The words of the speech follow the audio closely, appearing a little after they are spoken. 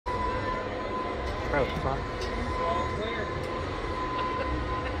Bro, fuck. All clear.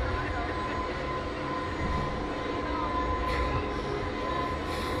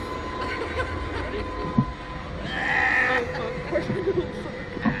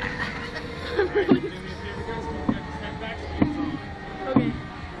 Okay.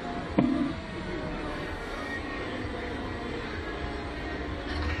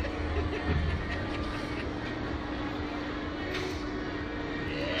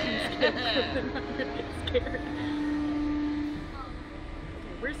 I'm not gonna get scared.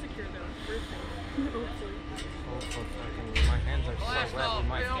 We're secure though. We're safe. Hopefully. My hands are so wet. We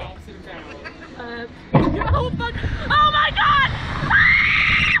might fall. Oh fuck! Oh my god!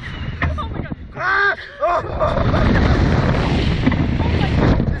 Ah! Oh my god! Ah! Oh!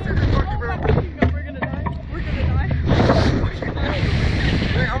 This isn't working, bro. We're gonna die. We're gonna die.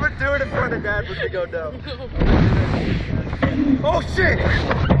 Wait, I'm gonna do it in front of Dad when we go down. Oh shit! Oh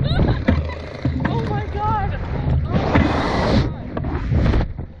my god! Oh my god!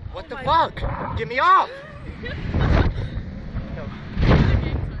 What the fuck? Get me off!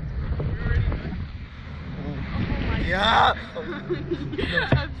 Yeah!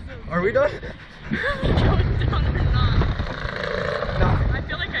 Are we done? Going down or not? No. I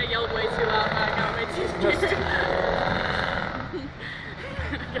feel like I yelled way too loud and I got way too scared. I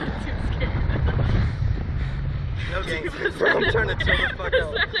got too scared. No gangsters, bro. I'm trying to chill the fuck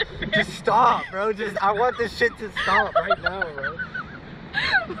out. Just stop, bro. I want this shit to stop right now, bro.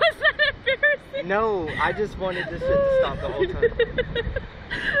 Was that embarrassing? No, I just wanted this shit to stop the whole time.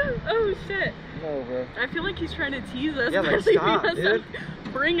 Oh shit. No, bro. I feel like he's trying to tease us. Yeah, like, stop, dude.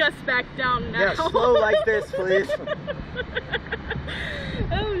 Bring us back down now. Yeah, slow like this, please.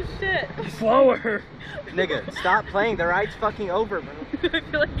 Oh shit. Slower. Nigga, stop playing. The ride's fucking over, bro. I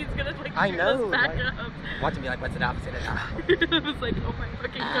feel like he's gonna like I shoot know, us back like, up. Watching me like, what's the opposite of that? I was like, oh my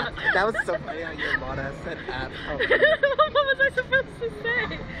fucking god. That was so funny how your mod ass said app. Oh. What was I supposed to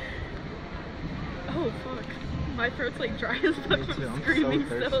say? Oh fuck. My throat's like dry as fuck Me too, from I'm screaming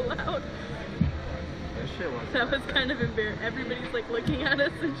so so thirsty. loud. That shit was. That was kind of embarrassing. Everybody's like looking at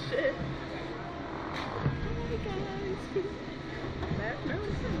us and shit. Hi guys. Back row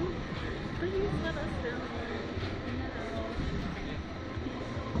soon. Please let us down.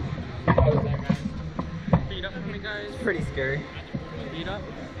 Beat up for me, guys. It's pretty scary. Beat up.